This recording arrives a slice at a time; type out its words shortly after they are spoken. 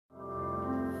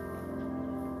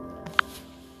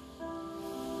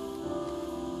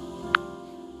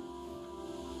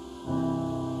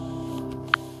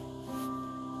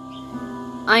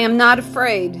I am not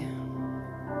afraid.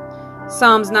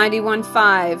 Psalms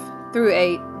 91:5 through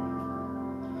 8.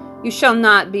 You shall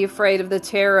not be afraid of the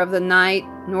terror of the night,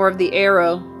 nor of the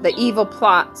arrow, the evil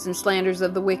plots and slanders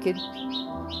of the wicked,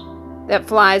 that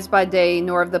flies by day,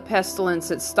 nor of the pestilence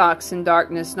that stalks in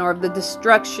darkness, nor of the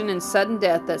destruction and sudden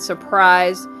death that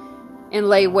surprise and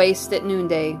lay waste at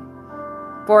noonday.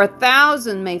 For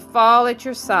 1,000 may fall at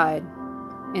your side,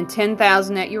 and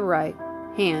 10,000 at your right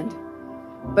hand,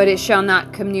 but it shall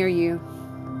not come near you.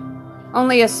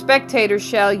 Only a spectator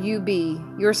shall you be,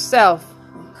 yourself,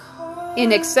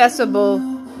 inaccessible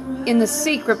in the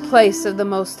secret place of the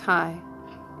Most High,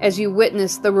 as you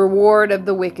witness the reward of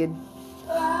the wicked.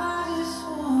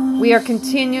 We are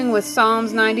continuing with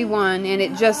Psalms 91, and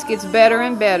it just gets better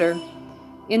and better.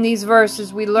 In these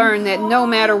verses, we learn that no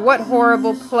matter what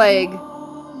horrible plague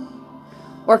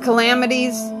or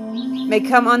calamities may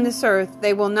come on this earth,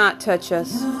 they will not touch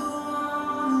us.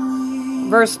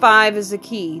 Verse 5 is the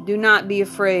key. Do not be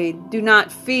afraid. Do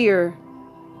not fear.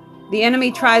 The enemy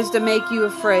tries to make you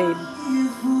afraid.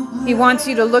 He wants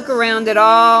you to look around at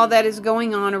all that is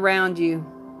going on around you.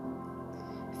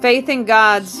 Faith in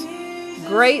God's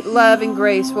great love and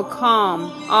grace will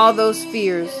calm all those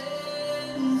fears.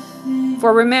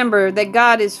 For remember that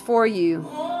God is for you.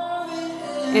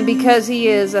 And because He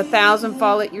is, 1,000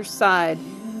 fall at your side,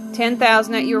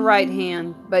 10,000 at your right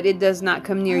hand, but it does not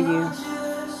come near you.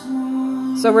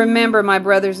 So remember, my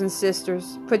brothers and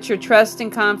sisters, put your trust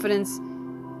and confidence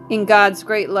in God's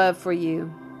great love for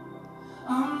you.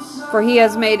 For He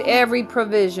has made every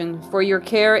provision for your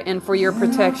care and for your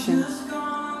protection.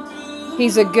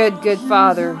 He's a good, good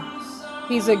Father.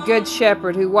 He's a good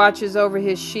shepherd who watches over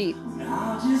His sheep.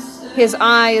 His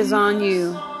eye is on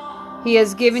you. He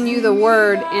has given you the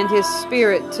Word and His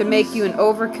Spirit to make you an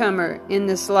overcomer in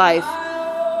this life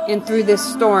and through this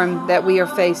storm that we are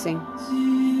facing.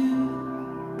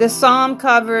 This psalm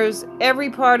covers every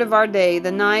part of our day,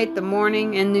 the night, the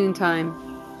morning, and noontime.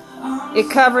 It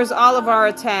covers all of our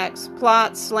attacks,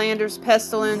 plots, slanders,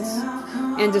 pestilence,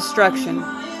 and destruction.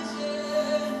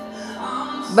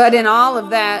 But in all of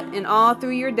that, and all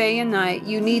through your day and night,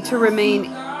 you need to remain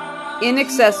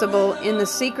inaccessible in the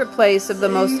secret place of the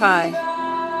Most High.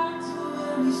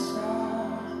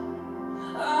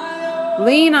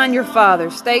 Lean on your Father,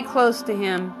 stay close to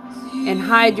Him, and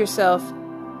hide yourself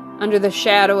under the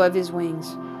shadow of His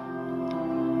wings.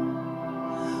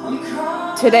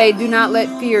 Today, do not let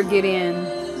fear get in.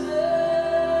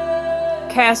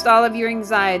 Cast all of your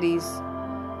anxieties,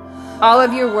 all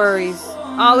of your worries,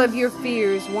 all of your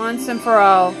fears once and for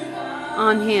all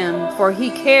on Him, for He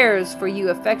cares for you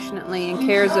affectionately and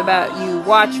cares about you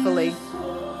watchfully.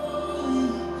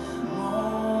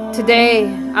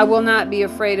 Today, I will not be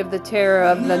afraid of the terror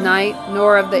of the night,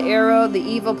 nor of the arrow, the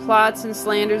evil plots and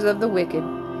slanders of the wicked,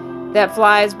 that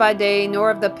flies by day, nor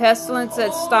of the pestilence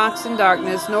that stalks in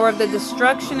darkness, nor of the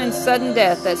destruction and sudden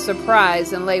death that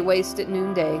surprise and lay waste at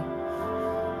noonday.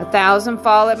 1,000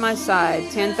 fall at my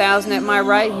side, 10,000 at my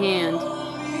right hand,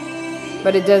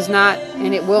 but it does not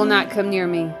and it will not come near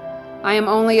me. I am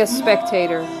only a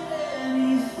spectator.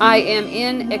 I am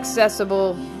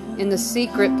inaccessible in the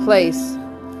secret place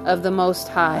of the Most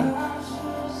High.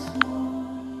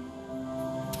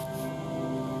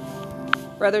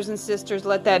 Brothers and sisters,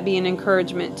 let that be an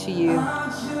encouragement to you.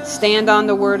 Stand on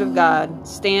the Word of God.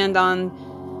 Stand on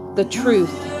the truth.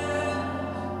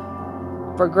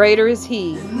 For greater is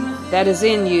He that is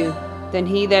in you than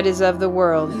he that is of the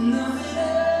world.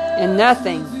 And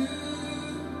nothing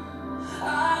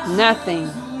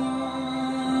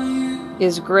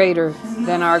is greater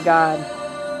than our God.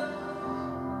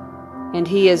 And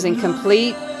He is in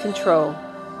complete control.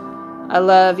 I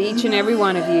love each and every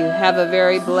one of you. Have a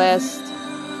very blessed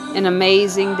an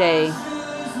amazing day.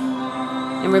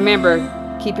 And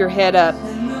remember, keep your head up,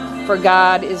 for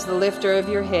God is the lifter of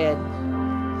your head.